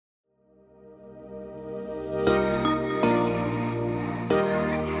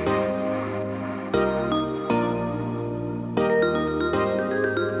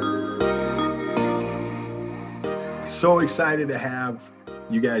So excited to have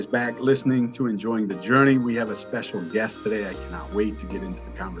you guys back listening to Enjoying the Journey. We have a special guest today. I cannot wait to get into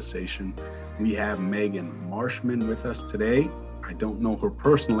the conversation. We have Megan Marshman with us today. I don't know her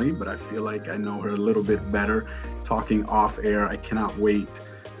personally, but I feel like I know her a little bit better talking off air. I cannot wait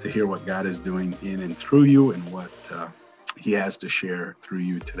to hear what God is doing in and through you and what he has to share through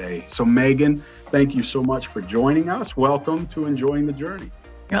you today. So Megan, thank you so much for joining us. Welcome to Enjoying the Journey.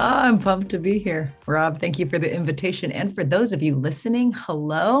 Oh, I'm pumped to be here. Rob, thank you for the invitation. And for those of you listening,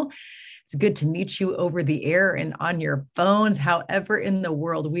 hello. It's good to meet you over the air and on your phones. However, in the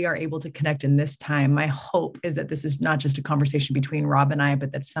world, we are able to connect in this time. My hope is that this is not just a conversation between Rob and I,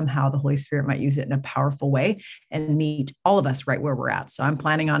 but that somehow the Holy Spirit might use it in a powerful way and meet all of us right where we're at. So I'm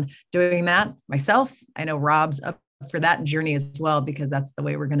planning on doing that myself. I know Rob's up for that journey as well, because that's the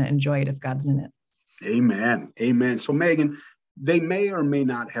way we're going to enjoy it if God's in it. Amen. Amen. So Megan, they may or may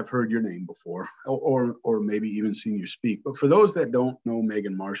not have heard your name before, or maybe even seen you speak. But for those that don't know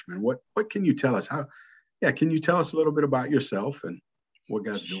Megan Marshman, what can you tell us? Can you tell us a little bit about yourself and what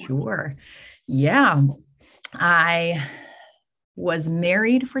God's doing? Sure. Yeah. I was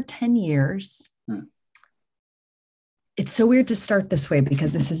married for 10 years. It's so weird to start this way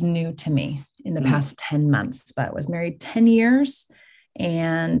because this is new to me in the past 10 months, but I was married 10 years.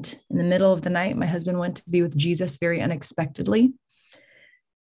 And in the middle of the night, my husband went to be with Jesus very unexpectedly.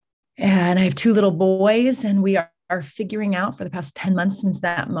 And I have 2 little boys, and we are figuring out for the past 10 months since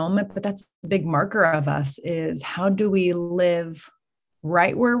that moment. But that's a big marker of us, is how do we live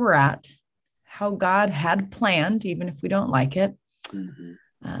right where we're at, how God had planned, even if we don't like it.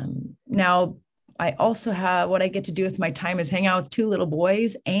 Now, I also have, what I get to do with my time is hang out with 2 little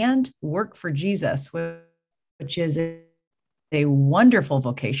boys and work for Jesus, which is a wonderful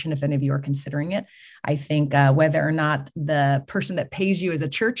vocation, if any of you are considering it. I think whether or not the person that pays you is a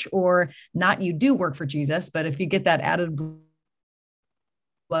church or not, you do work for Jesus. But if you get that added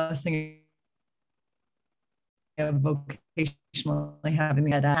blessing of vocationally having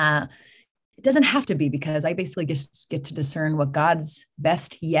that, it doesn't have to be, because I basically just get to discern what God's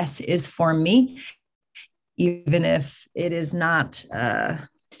best yes is for me, even if it is not,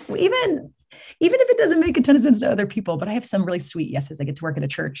 even if it doesn't make a ton of sense to other people. But I have some really sweet yeses. I get to work at a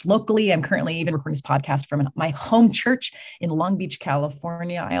church locally. I'm currently even recording this podcast from my home church in Long Beach,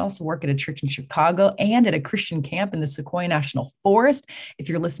 California. I also work at a church in Chicago and at a Christian camp in the Sequoia National Forest. If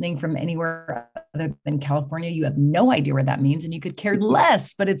you're listening from anywhere other than California, you have no idea where that means, and you could care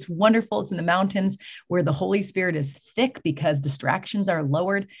less, but it's wonderful. It's in the mountains where the Holy Spirit is thick because distractions are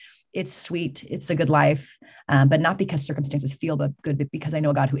lowered. It's sweet. It's a good life, but not because circumstances feel good, but because I know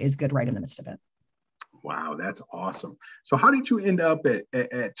a God who is good right in the midst of it. Wow, that's awesome. So how did you end up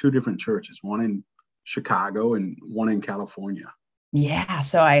at 2 different churches, one in Chicago and one in California? Yeah,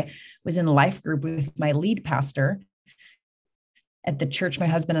 so I was in life group with my lead pastor at the church my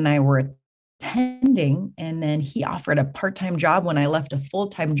husband and I were attending, and then he offered a part-time job when I left a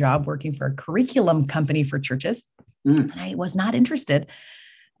full-time job working for a curriculum company for churches, and I was not interested.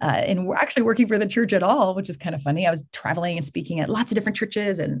 And we're actually working for the church at all, which is kind of funny. I was traveling and speaking at lots of different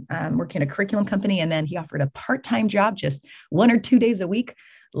churches and working at a curriculum company. And then he offered a part-time job, just 1 or 2 days a week,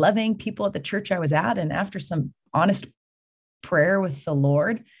 loving people at the church I was at. And after some honest prayer with the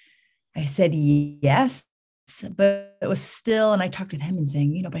Lord, I said yes, but it was still, and I talked with him and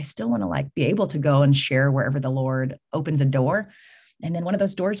saying, but I still want to be able to go and share wherever the Lord opens a door. And then one of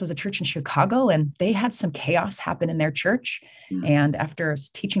those doors was a church in Chicago, and they had some chaos happen in their church. And after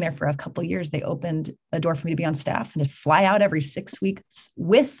teaching there for a couple of years, they opened a door for me to be on staff and to fly out every 6 weeks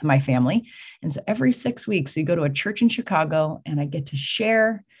with my family. And so every 6 weeks, we go to a church in Chicago, and I get to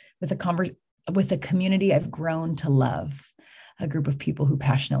share with a community I've grown to love, a group of people who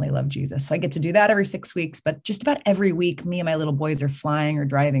passionately love Jesus. So I get to do that every 6 weeks, but just about every week, me and my little boys are flying or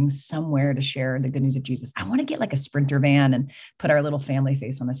driving somewhere to share the good news of Jesus. I want to get like a Sprinter van and put our little family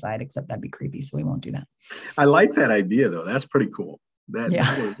face on the side, except that'd be creepy. So we won't do that. I like that idea though. That's pretty cool.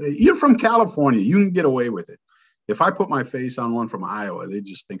 You're from California. You can get away with it. If I put my face on one from Iowa, they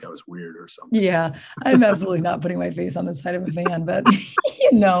just think I was weird or something. Yeah, I'm absolutely not putting my face on the side of a van, but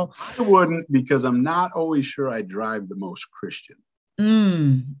I wouldn't, because I'm not always sure I drive the most Christian.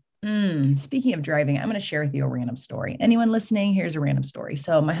 Speaking of driving, I'm going to share with you a random story. Anyone listening, here's a random story.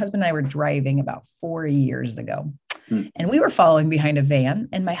 So my husband and I were driving about 4 years ago, and we were following behind a van.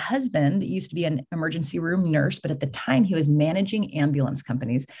 And my husband used to be an emergency room nurse, but at the time he was managing ambulance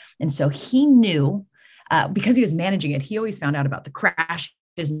companies. And so he knew, because he was managing it, he always found out about the crashes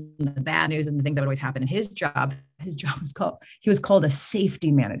and the bad news and the things that would always happen. And his job he was called a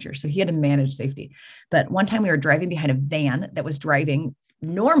safety manager. So he had to manage safety. But one time we were driving behind a van that was driving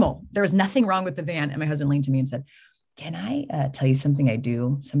normal. There was nothing wrong with the van. And my husband leaned to me and said, can I tell you something I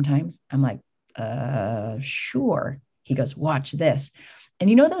do sometimes? I'm like, sure. He goes, watch this. And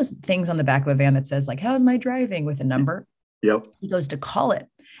you know those things on the back of a van that says like, how's my driving with a number? Yep. He goes to call it.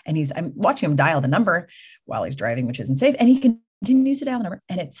 And I'm watching him dial the number while he's driving, which isn't safe. And he continues to dial the number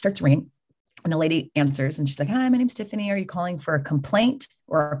and it starts ringing. And the lady answers and she's like, hi, my name's Tiffany. Are you calling for a complaint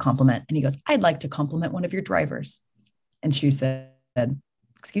or a compliment? And he goes, I'd like to compliment one of your drivers. And she said,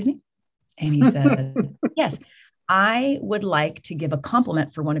 excuse me? And he said, yes, I would like to give a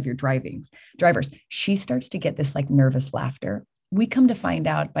compliment for one of your drivers. She starts to get this like nervous laughter. We come to find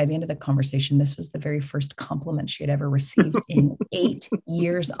out by the end of the conversation, this was the very first compliment she had ever received in 8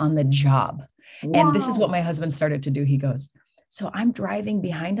 years on the job. Wow. And this is what my husband started to do. He goes, so I'm driving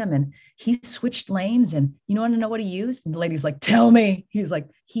behind him and he switched lanes and you want to know what he used? And the lady's like, tell me. He's like,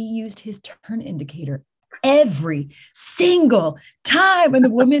 he used his turn indicator every single time. And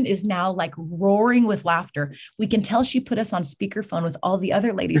the woman is now like roaring with laughter. We can tell she put us on speakerphone with all the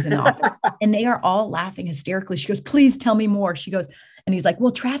other ladies in the office and they are all laughing hysterically. She goes, please tell me more. She goes, and he's like,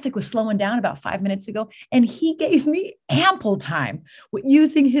 well, traffic was slowing down about 5 minutes ago. And he gave me ample time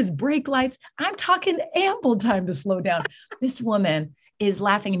using his brake lights. I'm talking ample time to slow down. This woman is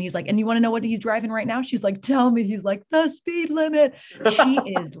laughing. And he's like, and you want to know what he's driving right now? She's like, tell me. He's like, the speed limit. She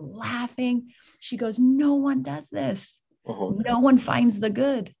is laughing. She goes, no one does this. No one finds the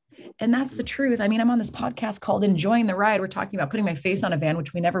good. And that's the truth. I mean, I'm on this podcast called Enjoying the Ride. We're talking about putting my face on a van,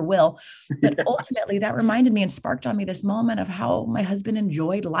 which we never will. But ultimately that reminded me and sparked on me this moment of how my husband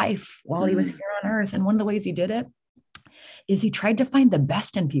enjoyed life while he was here on earth. And one of the ways he did it is he tried to find the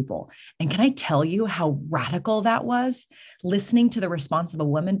best in people. And can I tell you how radical that was? Listening to the response of a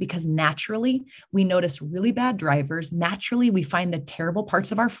woman, because naturally we notice really bad drivers. Naturally, we find the terrible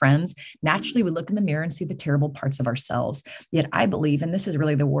parts of our friends. Naturally, we look in the mirror and see the terrible parts of ourselves. Yet I believe, and this is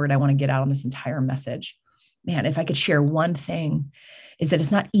really the word I want to get out on this entire message, man, if I could share one thing, is that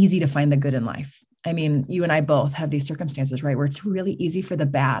it's not easy to find the good in life. I mean, you and I both have these circumstances, right? Where it's really easy for the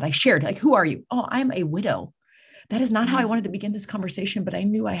bad. I shared like, who are you? Oh, I'm a widow. That is not how I wanted to begin this conversation, but I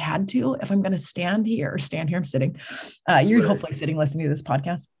knew I had to, if I'm going to stand here, I'm sitting, you're hopefully sitting, listening to this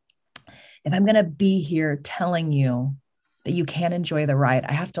podcast. If I'm going to be here telling you that you can enjoy the ride,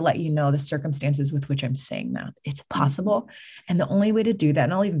 I have to let you know the circumstances with which I'm saying that it's possible. And the only way to do that,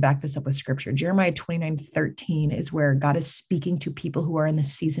 and I'll even back this up with scripture, Jeremiah 29:13 is where God is speaking to people who are in the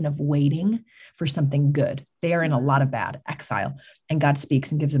season of waiting for something good. They are in a lot of bad exile. And God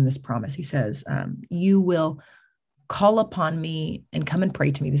speaks and gives them this promise. He says, you will call upon me and come and pray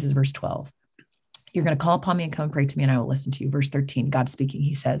to me. This is verse 12. You're going to call upon me and come and pray to me and I will listen to you. Verse 13, God speaking,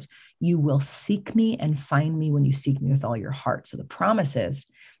 he says, you will seek me and find me when you seek me with all your heart. So the promise is,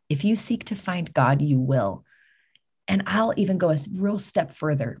 if you seek to find God, you will. And I'll even go a real step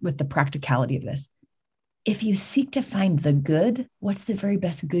further with the practicality of this. If you seek to find the good, what's the very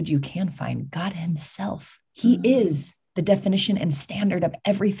best good you can find? God himself. He is the definition and standard of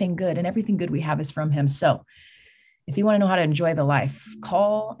everything good, and everything good we have is from him. So if you want to know how to enjoy the life,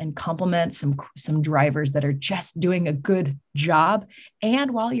 call and compliment some drivers that are just doing a good job.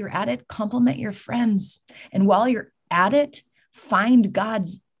 And while you're at it, compliment your friends. And while you're at it, find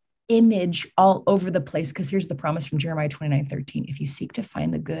God's image all over the place. Because here's the promise from Jeremiah 29:13. If you seek to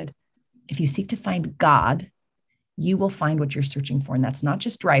find the good, if you seek to find God, you will find what you're searching for. And that's not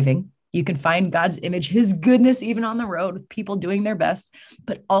just driving. You can find God's image, his goodness, even on the road with people doing their best,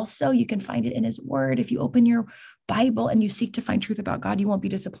 but also you can find it in his word. If you open your Bible and you seek to find truth about God, you won't be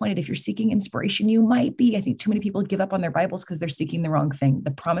disappointed. If you're seeking inspiration, you might be. I think too many people give up on their Bibles because they're seeking the wrong thing.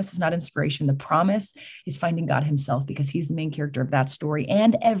 The promise is not inspiration. The promise is finding God himself, because he's the main character of that story.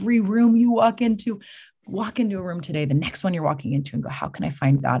 And every room you walk into a room today, the next one you're walking into, and go, how can I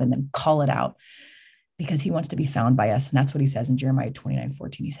find God? And then call it out, because he wants to be found by us. And that's what he says in Jeremiah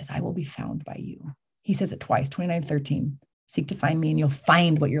 29:14. He says, I will be found by you. He says it twice, 29:13. Seek to find me and you'll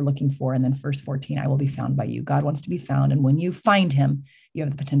find what you're looking for. And then verse 14, I will be found by you. God wants to be found. And when you find him, you have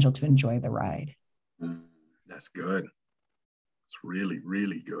the potential to enjoy the ride. That's good. It's really,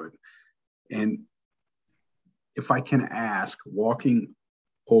 really good. And if I can ask, walking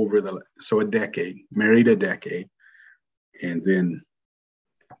over a decade, married a decade, and then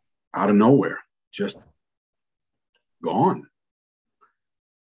out of nowhere, just gone.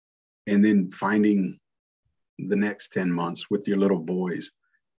 And then finding the next 10 months with your little boys,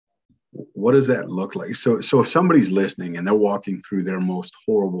 what does that look like? So if somebody's listening and they're walking through their most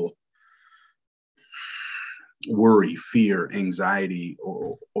horrible worry, fear, anxiety,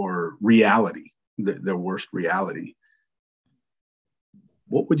 or reality, their worst reality,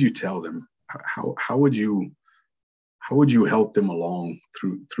 what would you tell them? How would you help them along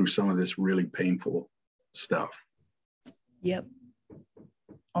through some of this really painful stuff? Yep.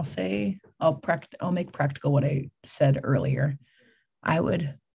 I'll make practical what I said earlier. I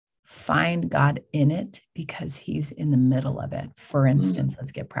would find God in it because he's in the middle of it. For instance,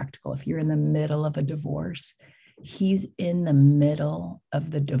 let's get practical. If you're in the middle of a divorce, he's in the middle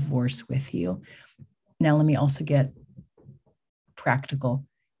of the divorce with you. Now, let me also get practical.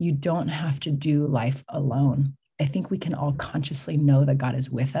 You don't have to do life alone. I think we can all consciously know that God is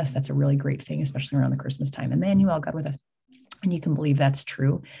with us. That's a really great thing, especially around the Christmas time. Emmanuel, God with us. And you can believe that's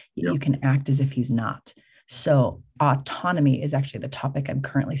true. You can act as if he's not. So autonomy is actually the topic I'm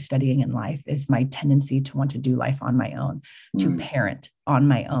currently studying in life, is my tendency to want to do life on my own, to parent on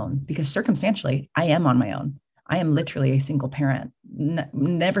my own, because circumstantially, I am on my own. I am literally a single parent,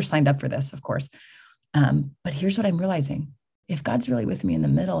 never signed up for this, of course. But here's what I'm realizing. If God's really with me in the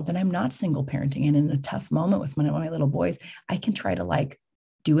middle, then I'm not single parenting. And in a tough moment with one of my little boys, I can try to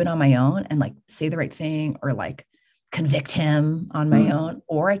do it on my own and say the right thing, or convict him on my own,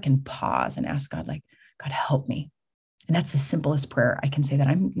 or I can pause and ask God, God, help me. And that's the simplest prayer I can say that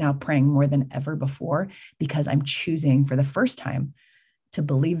I'm now praying more than ever before, because I'm choosing for the first time to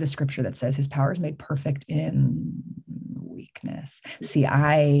believe the scripture that says his power is made perfect in weakness. See,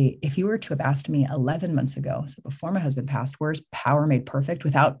 if you were to have asked me 11 months ago, so before my husband passed, where's power made perfect,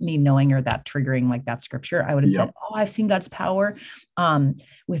 without me knowing or that triggering that scripture, I would have said, oh, I've seen God's power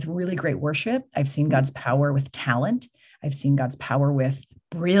with really great worship. I've seen God's power with talent. I've seen God's power with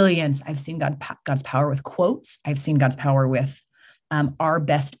brilliance. I've seen God's power with quotes. I've seen God's power with our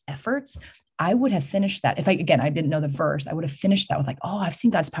best efforts. I would have finished that. If I didn't know the verse, I would have finished that with oh, I've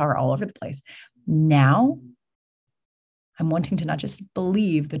seen God's power all over the place. Now I'm wanting to not just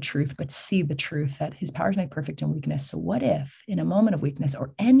believe the truth, but see the truth that his power is made perfect in weakness. So what if in a moment of weakness,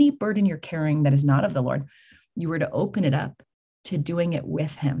 or any burden you're carrying that is not of the Lord, you were to open it up to doing it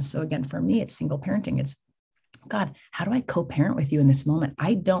with him? So again, for me, it's single parenting. It's, God, how do I co-parent with you in this moment?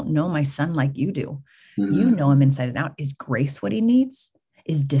 I don't know my son like you do. You know him inside and out. Is grace what he needs?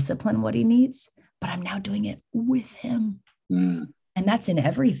 Is discipline what he needs? But I'm now doing it with him. And that's in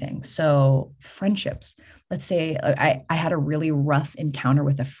everything. So friendships, let's say I had a really rough encounter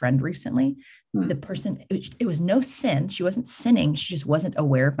with a friend recently. The person, it was no sin. She wasn't sinning. She just wasn't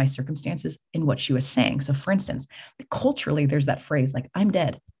aware of my circumstances in what she was saying. So for instance, culturally, there's that phrase, I'm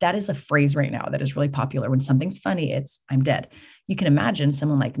dead. That is a phrase right now that is really popular. When something's funny, it's I'm dead. You can imagine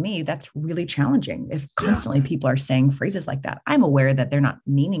someone like me, that's really challenging. If constantly people are saying phrases like that, I'm aware that they're not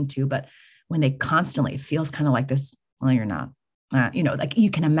meaning to, but when they constantly, it feels kind of like this, well, you're not.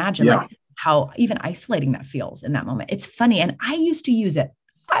 You can imagine how even isolating that feels in that moment. It's funny. And I used to use it.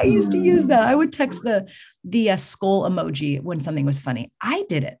 I used to use that. I would text the skull emoji when something was funny. I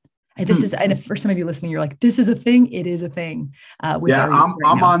did it. And for some of you listening, you're like, this is a thing. It is a thing. I'm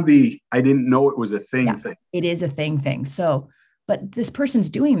on the, I didn't know it was a thing thing. It is a thing. So, but this person's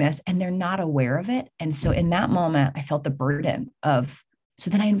doing this and they're not aware of it. And so in that moment, I felt the burden of, so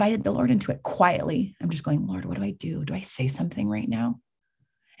then I invited the Lord into it quietly. I'm just going, Lord, what do I do? Do I say something right now?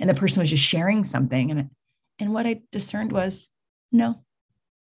 And the person was just sharing something. And what I discerned was, no,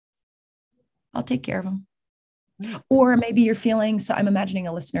 I'll take care of them. Or maybe you're feeling, so I'm imagining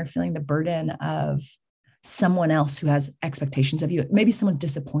a listener feeling the burden of someone else who has expectations of you. Maybe someone's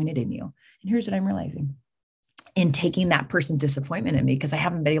disappointed in you. And here's what I'm realizing. In taking that person's disappointment in me, because I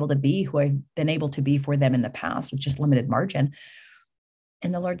haven't been able to be who I've been able to be for them in the past with just limited margin.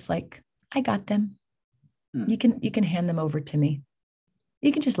 And the Lord's like, I got them. You can hand them over to me.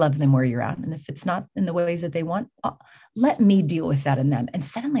 You can just love them where you're at. And if it's not in the ways that they want, let me deal with that in them. And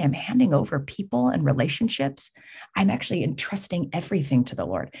suddenly I'm handing over people and relationships. I'm actually entrusting everything to the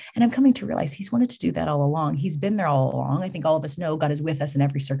Lord. And I'm coming to realize he's wanted to do that all along. He's been there all along. I think all of us know God is with us in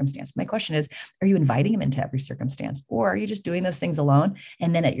every circumstance. My question is, are you inviting him into every circumstance? Or are you just doing those things alone?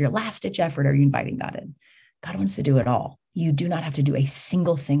 And then at your last ditch effort, are you inviting God in? God wants to do it all. You do not have to do a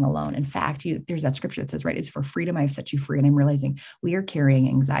single thing alone. In fact, there's that scripture that says, right, it's for freedom I've set you free. And I'm realizing we are carrying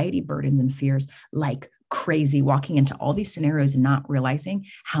anxiety, burdens, and fears like crazy, walking into all these scenarios and not realizing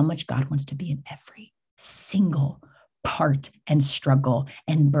how much God wants to be in every single part and struggle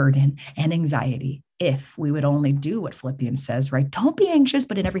and burden and anxiety. If we would only do what Philippians says, right? Don't be anxious,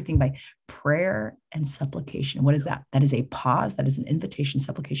 but in everything by prayer and supplication. What is that? That is a pause. That is an invitation,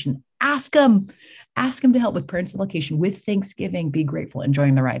 supplication. Ask him to help with prayer and supplication. With thanksgiving, be grateful,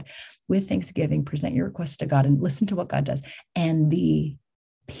 enjoying the ride. With thanksgiving, present your requests to God and listen to what God does. And the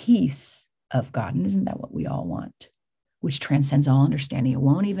peace of God, and isn't that what we all want? Which transcends all understanding. It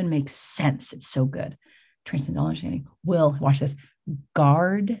won't even make sense. It's so good. Transcends all understanding. Will, watch this,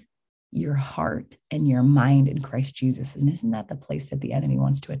 guard your heart and your mind in Christ Jesus. And isn't that the place that the enemy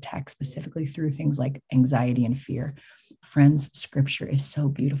wants to attack, specifically through things like anxiety and fear? Friends, scripture is so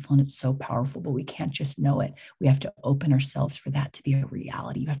beautiful and it's so powerful, but we can't just know it. We have to open ourselves for that to be a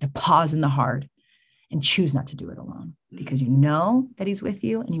reality. You have to pause in the hard and choose not to do it alone because you know that he's with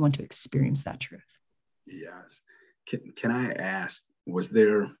you and you want to experience that truth. Yes. Can I ask, was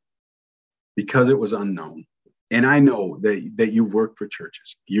there, because it was unknown, and I know that you've worked for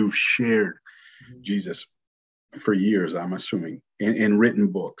churches, you've shared Jesus for years, I'm assuming, and written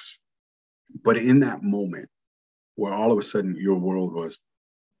books, but in that moment where all of a sudden your world was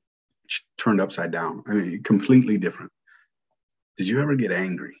turned upside down, I mean, completely different, did you ever get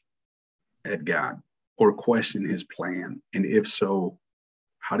angry at God or question his plan? And if so,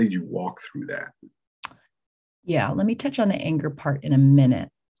 how did you walk through that? Yeah, let me touch on the anger part in a minute.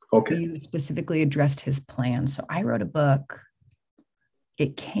 Okay. You specifically addressed his plan. So I wrote a book.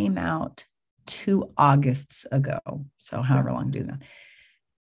 It came out 2 Augusts ago. So however long do that.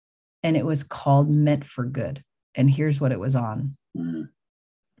 And it was called Meant for Good. And here's what it was on.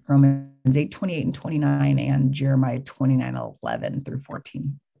 Romans 8:28 and 29 and Jeremiah 29:11 through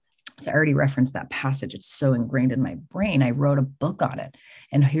 14. So I already referenced that passage. It's so ingrained in my brain. I wrote a book on it.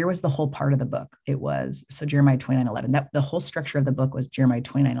 And here was the whole part of the book. It was, so Jeremiah 29:11, that the whole structure of the book was Jeremiah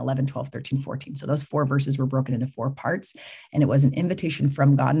 29:11, 12, 13, 14. So those 4 verses were broken into 4 parts. And it was an invitation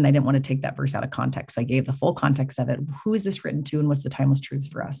from God. And I didn't want to take that verse out of context. So I gave the full context of it. Who is this written to? And what's the timeless truths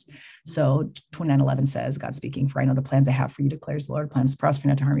for us? So 29:11 says, God speaking, for I know the plans I have for you, declares the Lord, plans to prosper,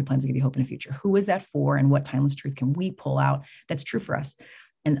 not to harm you, plans to give you hope in the future. Who is that for? And what timeless truth can we pull out that's true for us?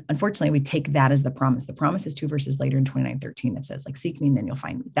 And unfortunately, we take that as the promise. The promise is 2 verses later in 29:13 that says, like, seek me and then you'll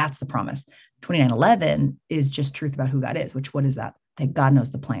find me. That's the promise. 29:11 is just truth about who God is, which what is that? That God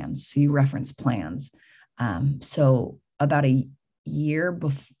knows the plans. So you reference plans. So about a year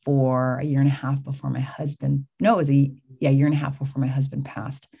and a half before my husband, no, it was a year and a half before my husband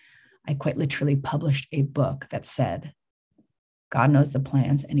passed, I quite literally published a book that said, God knows the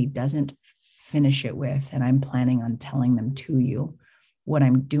plans and he doesn't finish it with, and I'm planning on telling them to you. What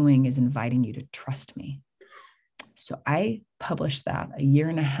I'm doing is inviting you to trust me. So I published that a year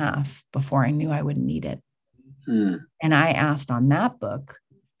and a half before I knew I would need it. And I asked on that book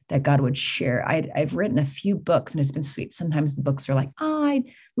that God would share. I've written a few books and it's been sweet. Sometimes the books are like, oh, I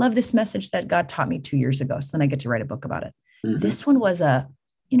love this message that God taught me 2 years ago. So then I get to write a book about it. This one was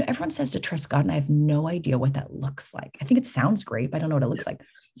everyone says to trust God, and I have no idea what that looks like. I think it sounds great, but I don't know what it looks like.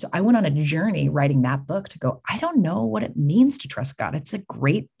 So I went on a journey writing that book to go, I don't know what it means to trust God. It's a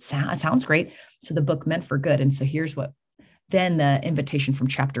great sound. It sounds great. So the book Meant for Good. And so here's what, then the invitation from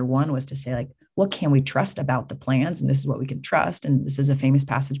chapter 1 was to say, like, what can we trust about the plans? And this is what we can trust. And this is a famous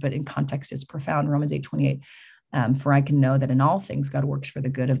passage, but in context, it's profound. Romans 8:28. For I can know that in all things, God works for the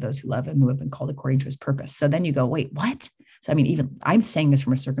good of those who love him, who have been called according to his purpose. So then you go, wait, what? So, I mean, even I'm saying this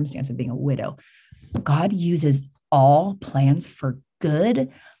from a circumstance of being a widow. God uses all plans for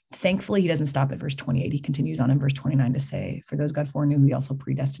good. Thankfully, he doesn't stop at verse 28. He continues on in verse 29 to say, for those God foreknew, he also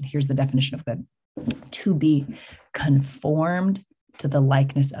predestined. Here's the definition of good: to be conformed to the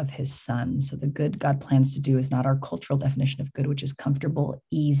likeness of his son. So the good God plans to do is not our cultural definition of good, which is comfortable,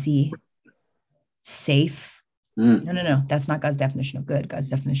 easy, safe. No. That's not God's definition of good. God's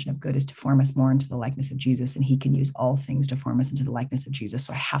definition of good is to form us more into the likeness of Jesus, and he can use all things to form us into the likeness of Jesus.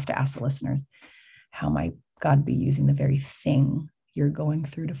 So I have to ask the listeners, how might God be using the very thing you're going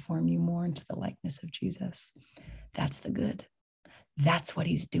through to form you more into the likeness of Jesus? That's the good. That's what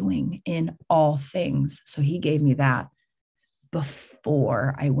he's doing in all things. So he gave me that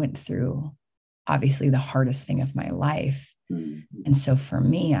before I went through, obviously, the hardest thing of my life. And so for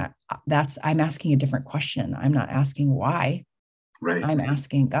me, I'm asking a different question. I'm not asking why. Right. I'm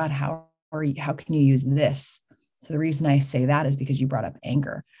asking God, how can you use this? So the reason I say that is because you brought up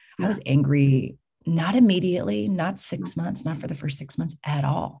anger. I was angry, not immediately, not 6 months, not for the first 6 months at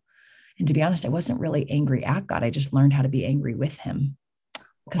all. And to be honest, I wasn't really angry at God. I just learned how to be angry with him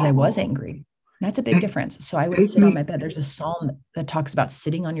because I was angry. That's a big difference. So I would sit on my bed. There's a psalm that talks about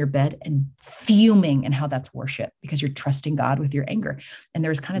sitting on your bed and fuming and how that's worship because you're trusting God with your anger. And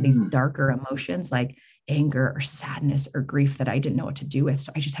there's kind of these darker emotions like anger or sadness or grief that I didn't know what to do with.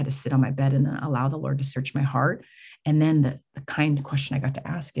 So I just had to sit on my bed and allow the Lord to search my heart. And then the kind question I got to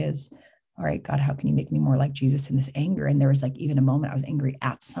ask is, all right, God, how can you make me more like Jesus in this anger? And there was like even a moment I was angry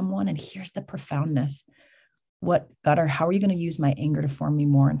at someone. And here's the profoundness. How are you going to use my anger to form me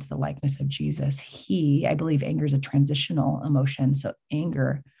more into the likeness of Jesus? I believe anger is a transitional emotion. So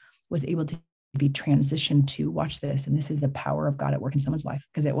anger was able to be transitioned to, watch this. And this is the power of God at work in someone's life,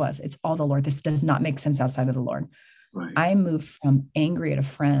 because it's all the Lord. This does not make sense outside of the Lord. Right. I moved from angry at a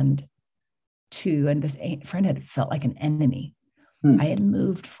friend and this friend had felt like an enemy. I had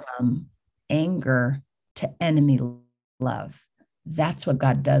moved from anger to enemy love. That's what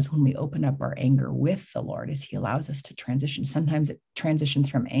God does when we open up our anger with the Lord, is he allows us to transition. Sometimes it transitions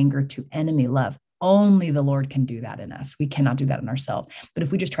from anger to enemy love. Only the Lord can do that in us. We cannot do that in ourselves. But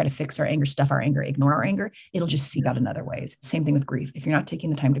if we just try to fix our anger, stuff our anger, ignore our anger, it'll just seep out in other ways. Same thing with grief. If you're not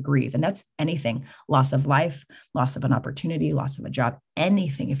taking the time to grieve, and that's anything, loss of life, loss of an opportunity, loss of a job,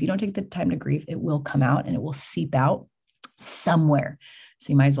 anything. If you don't take the time to grieve, it will come out and it will seep out somewhere.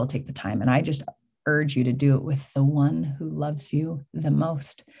 So you might as well take the time. And I just urge you to do it with the one who loves you the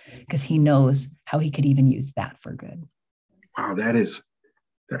most, because he knows how he could even use that for good. Wow, that is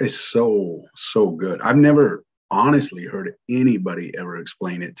so, so good. I've never honestly heard anybody ever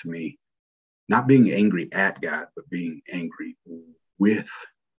explain it to me, not being angry at God, but being angry with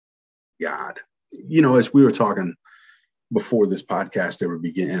God. You know, as we were talking before this podcast ever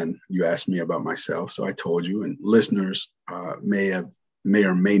began, you asked me about myself. So I told you, and listeners may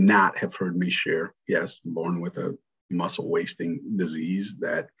or may not have heard me share. Yes, born with a muscle wasting disease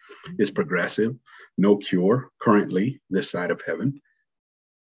that is progressive, no cure currently this side of heaven.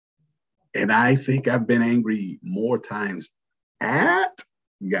 And I think I've been angry more times at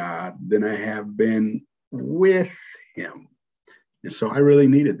God than I have been with him. And so I really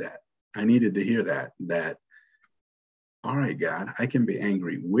needed that. I needed to hear that, all right, God, I can be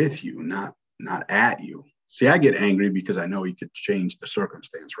angry with you, not at you. See, I get angry because I know he could change the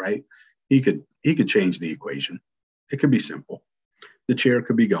circumstance, right? He could change the equation. It could be simple. The chair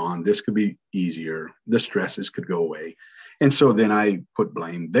could be gone. This could be easier. The stresses could go away. And so then I put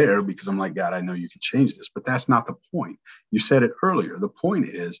blame there because I'm like, God, I know you can change this, but that's not the point. You said it earlier. The point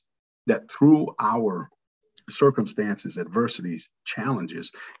is that through our circumstances, adversities, challenges,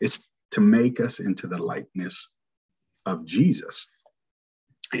 it's to make us into the likeness of Jesus.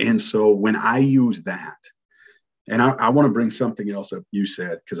 And so when I use that, and I want to bring something else up you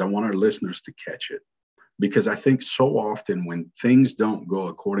said, because I want our listeners to catch it. Because I think so often when things don't go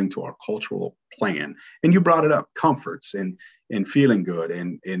according to our cultural plan, and you brought it up, comforts and feeling good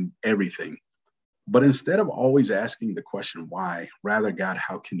and everything. But instead of always asking the question, why, rather, God,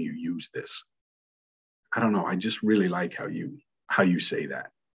 how can you use this? I don't know. I just really like how you say that.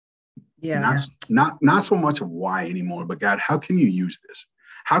 Yeah. Not so much of why anymore, but God, how can you use this?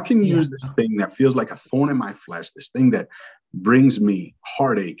 How can you use this thing that feels like a thorn in my flesh, this thing that brings me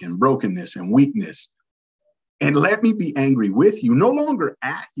heartache and brokenness and weakness, and let me be angry with you, no longer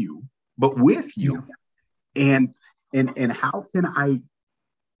at you, but with you. Yeah. And how can I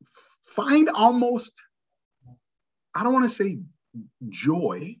find almost, I don't want to say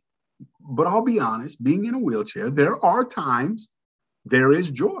joy, but I'll be honest, being in a wheelchair, there are times there is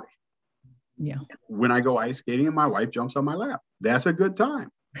joy. Yeah. When I go ice skating and my wife jumps on my lap, that's a good time.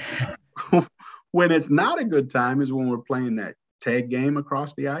 When it's not a good time is when we're playing that tag game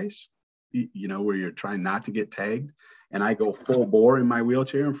across the ice, you know, where you're trying not to get tagged, and I go full bore in my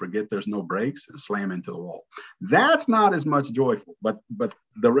wheelchair and forget there's no brakes and slam into the wall. That's not as much joyful, but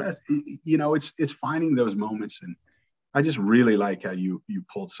the rest, you know, it's finding those moments. And I just really like how you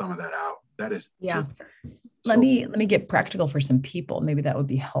pulled some of that out. That is, yeah. Let me get practical for some people. Maybe that would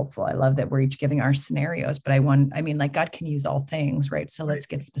be helpful. I love that we're each giving our scenarios, but like God can use all things, right? So let's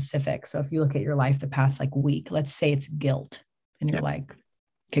get specific. So if you look at your life the past like week, let's say it's guilt, and you're like,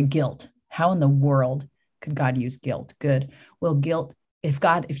 okay, guilt. How in the world could God use guilt? Good. Well, guilt,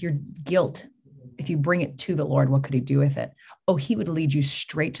 if you bring it to the Lord, what could he do with it? Oh, he would lead you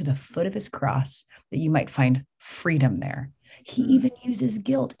straight to the foot of his cross that you might find freedom there. He even uses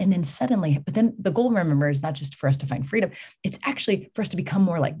guilt. And then suddenly, but then the goal, remember, is not just for us to find freedom. It's actually for us to become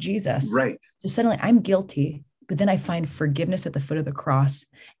more like Jesus. Right. So suddenly I'm guilty, but then I find forgiveness at the foot of the cross.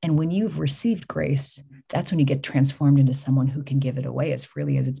 And when you've received grace, that's when you get transformed into someone who can give it away as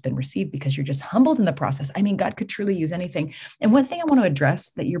freely as it's been received, because you're just humbled in the process. I mean, God could truly use anything. And one thing I want to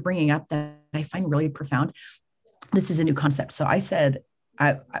address that you're bringing up that I find really profound, this is a new concept. So I said,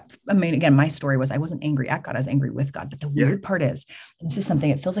 I mean, again, my story was I wasn't angry at God. I was angry with God. But the weird part is, and this is something,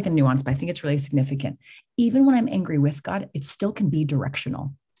 it feels like a nuance, but I think it's really significant. Even when I'm angry with God, it still can be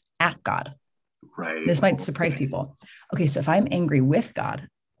directional at God. Right. This might surprise people. Okay, so if I'm angry with God,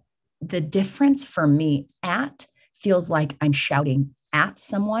 the difference for me feels like I'm shouting at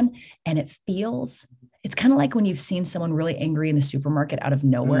someone, and it's kind of like when you've seen someone really angry in the supermarket out of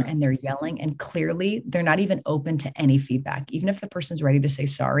nowhere and they're yelling, and clearly they're not even open to any feedback. Even if the person's ready to say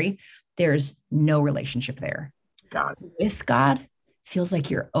sorry, there's no relationship there. God. With God, feels like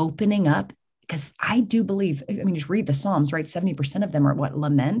you're opening up, because I do believe, I mean, just read the Psalms, right? 70% of them are what?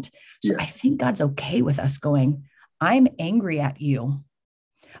 Lament. So I think God's okay with us going, I'm angry at you.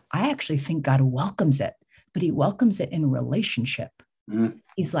 I actually think God welcomes it, but he welcomes it in relationship.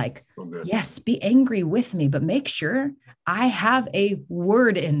 He's like, So good. yes, be angry with me, but make sure I have a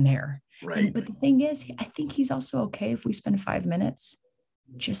word in there. Right. But the thing is, I think he's also okay if we spend 5 minutes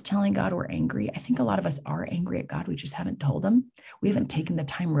just telling God we're angry. I think a lot of us are angry at God. We just haven't told him. We haven't taken the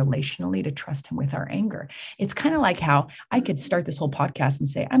time relationally to trust him with our anger. It's kind of like how I could start this whole podcast and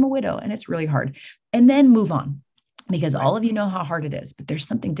say, I'm a widow and it's really hard, and then move on, because all of you know how hard it is. But there's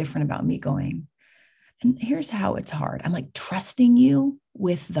something different about me going, and here's how it's hard. I'm like trusting you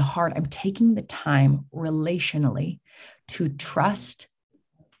with the heart. I'm taking the time relationally to trust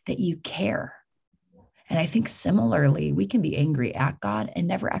that you care. And I think similarly, we can be angry at God and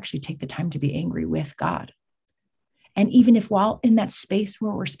never actually take the time to be angry with God. And even if while in that space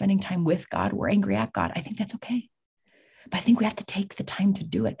where we're spending time with God, we're angry at God, I think that's okay. But I think we have to take the time to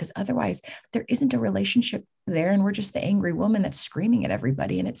do it, because otherwise there isn't a relationship there. And we're just the angry woman that's screaming at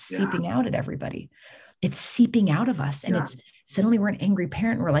everybody, and it's seeping out at everybody. It's seeping out of us. And it's suddenly we're an angry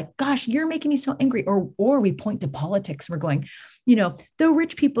parent. And we're like, gosh, you're making me so angry. Or we point to politics. We're going, the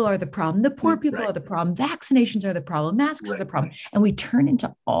rich people are the problem. The poor people are the problem. Vaccinations are the problem. Masks are the problem. And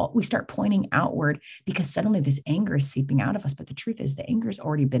we start pointing outward, because suddenly this anger is seeping out of us. But the truth is the anger has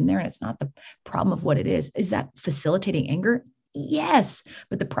already been there, and it's not the problem of what it is. Is that facilitating anger? Yes.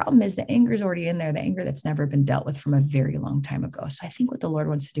 But the problem is the anger is already in there, the anger that's never been dealt with from a very long time ago. So I think what the Lord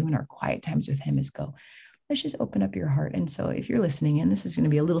wants to do in our quiet times with him is go, let's just open up your heart. And so if you're listening in, this is going to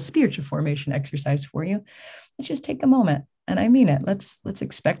be a little spiritual formation exercise for you. Let's just take a moment. And I mean it. Let's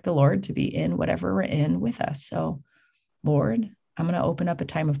expect the Lord to be in whatever we're in with us. So Lord, I'm going to open up a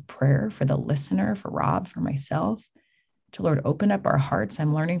time of prayer for the listener, for Rob, for myself. To Lord, open up our hearts.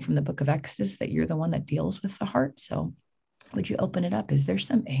 I'm learning from the book of Exodus that you're the one that deals with the heart. So would you open it up? Is there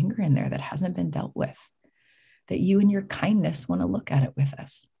some anger in there that hasn't been dealt with, that you in your kindness want to look at it with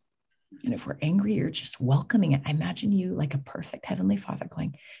us? And if we're angry, you're just welcoming it. I imagine you like a perfect heavenly Father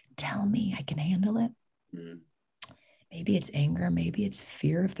going, tell me, I can handle it. Maybe it's anger. Maybe it's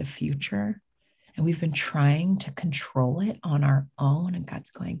fear of the future. And we've been trying to control it on our own. And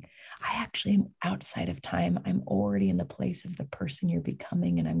God's going, I actually am outside of time. I'm already in the place of the person you're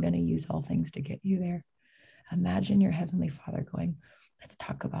becoming, and I'm going to use all things to get you there. Imagine your heavenly Father going, let's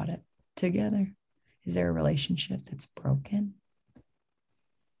talk about it together. Is there a relationship that's broken?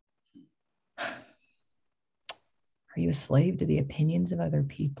 Are you a slave to the opinions of other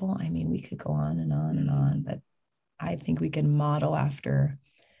people? I mean, we could go on and on and on, but I think we can model after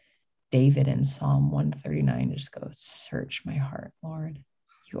David in Psalm 139. Just go, search my heart, Lord.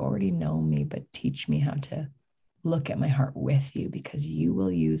 You already know me, but teach me how to look at my heart with you, because you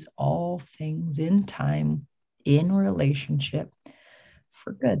will use all things in time, in relationship,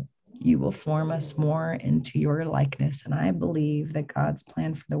 for good. You will form us more into your likeness. And I believe that God's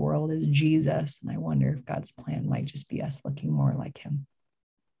plan for the world is Jesus. And I wonder if God's plan might just be us looking more like him.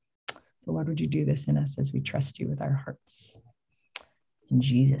 So Lord, would you do this in us as we trust you with our hearts? In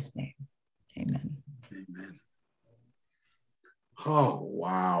Jesus' name, amen. Amen. Oh,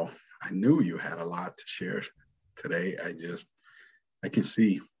 wow. I knew you had a lot to share today. I can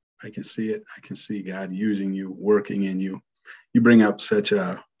see it. I can see God using you, working in you. You bring up such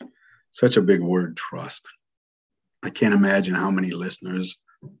a big word, trust. I can't imagine how many listeners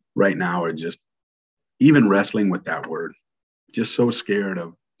right now are just even wrestling with that word, just so scared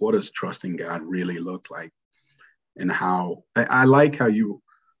of what does trusting God really look like, and how I like how you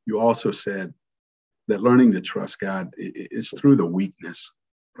also said that learning to trust God is through the weakness,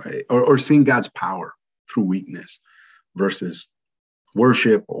 right? Or seeing God's power through weakness versus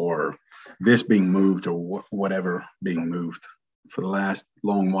worship or this being moved or whatever being moved. For the last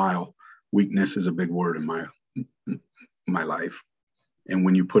long while, weakness is a big word in my life. And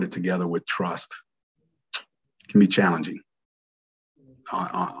when you put it together with trust, it can be challenging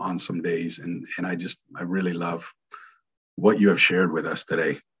on some days. And I really love what you have shared with us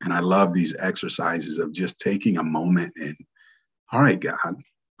today. And I love these exercises of just taking a moment and, all right, God,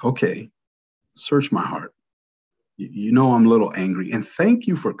 okay, search my heart. You know, I'm a little angry. And thank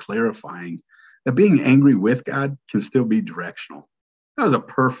you for clarifying that being angry with God can still be directional. That was a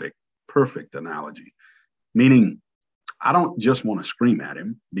perfect analogy. Meaning, I don't just want to scream at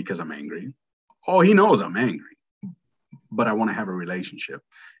him because I'm angry. Oh, he knows I'm angry, but I want to have a relationship.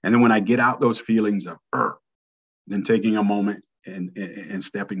 And then when I get out those feelings of then taking a moment and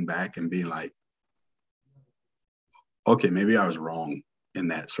stepping back and being like, okay, maybe I was wrong in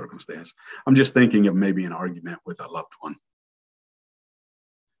that circumstance. I'm just thinking of maybe an argument with a loved one,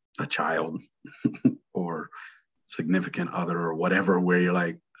 a child, or significant other, or whatever, where you're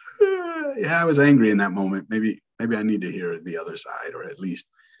like, yeah, I was angry in that moment. Maybe I need to hear the other side, or at least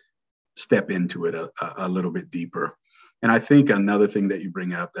step into it a little bit deeper. And I think another thing that you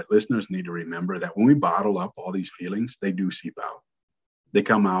bring up that listeners need to remember, that when we bottle up all these feelings, they do seep out. They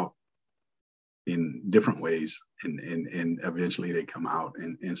come out in different ways, and eventually they come out.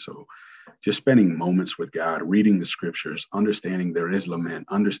 And so just spending moments with God, reading the scriptures, understanding there is lament,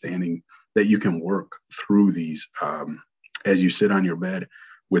 understanding that you can work through these as you sit on your bed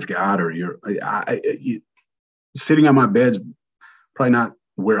with God, or sitting on my bed's probably not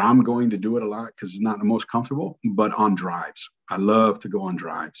where I'm going to do it a lot because it's not the most comfortable, but on drives. I love to go on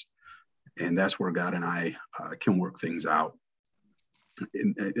drives. And that's where God and I can work things out.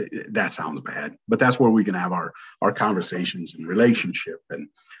 And that sounds bad, but that's where we can have our conversations and relationship. And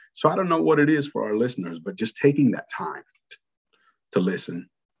so I don't know what it is for our listeners, but just taking that time to listen,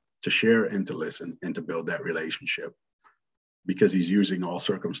 to share and to listen and to build that relationship, because he's using all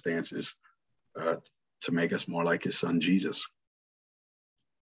circumstances to make us more like his son, Jesus,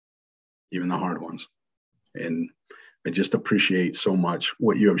 even the hard ones. And I just appreciate so much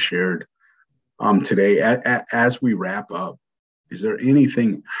what you have shared today. As we wrap up, is there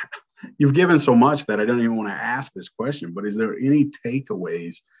anything, you've given so much that I don't even want to ask this question, but is there any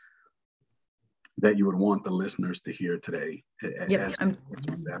takeaways that you would want the listeners to hear today as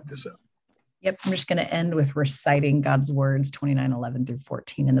we wrap this up? Yep. I'm just going to end with reciting God's words,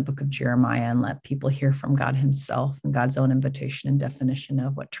 29:11-14 in the book of Jeremiah, and let people hear from God himself and God's own invitation and definition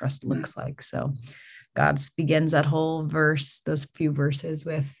of what trust looks like. So God begins that whole verse, those few verses,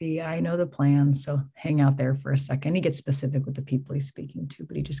 with the, I know the plan. So hang out there for a second. He gets specific with the people he's speaking to,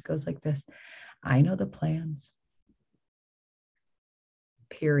 but he just goes like this: I know the plans.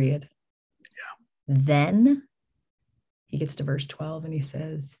 Period. Yeah. Then he gets to verse 12 and he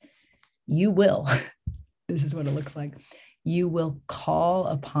says, you will, this is what it looks like, you will call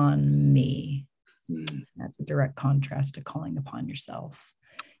upon me. That's a direct contrast to calling upon yourself.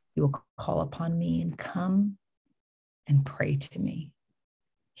 You will call upon me and come and pray to me.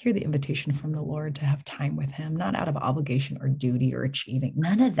 Hear the invitation from the Lord to have time with him, not out of obligation or duty or achieving,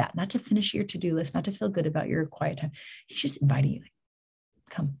 none of that, not to finish your to-do list, not to feel good about your quiet time. He's just inviting you,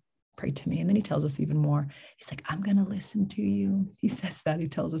 come pray to me. And then he tells us even more. He's like, I'm going to listen to you. He says that. He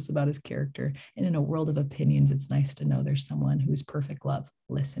tells us about his character. And in a world of opinions, it's nice to know there's someone who's perfect love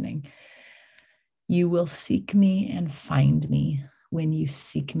listening. You will seek me and find me when you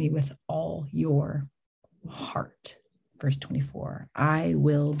seek me with all your heart. Verse 24, I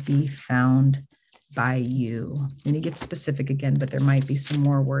will be found by you. And he gets specific again, but there might be some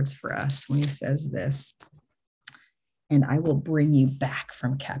more words for us when he says this. And I will bring you back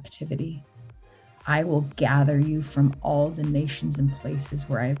from captivity. I will gather you from all the nations and places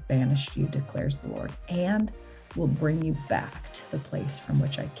where I have banished you, declares the Lord, and will bring you back to the place from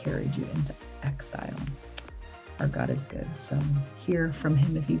which I carried you into exile. Our God is good. So hear from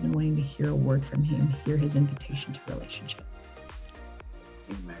him. If you've been wanting to hear a word from him, hear his invitation to relationship.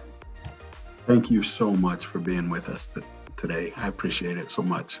 Amen. Thank you so much for being with us today. I appreciate it so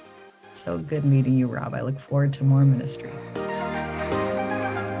much. So good meeting you, Rob. I look forward to more ministry.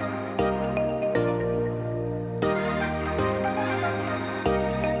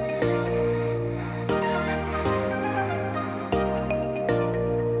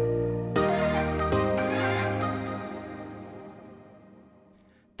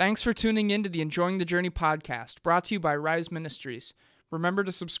 Thanks for tuning in to the Enjoying the Journey podcast, brought to you by Rise Ministries. Remember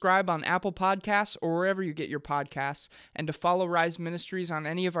to subscribe on Apple Podcasts or wherever you get your podcasts, and to follow Rise Ministries on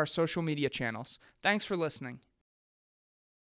any of our social media channels. Thanks for listening.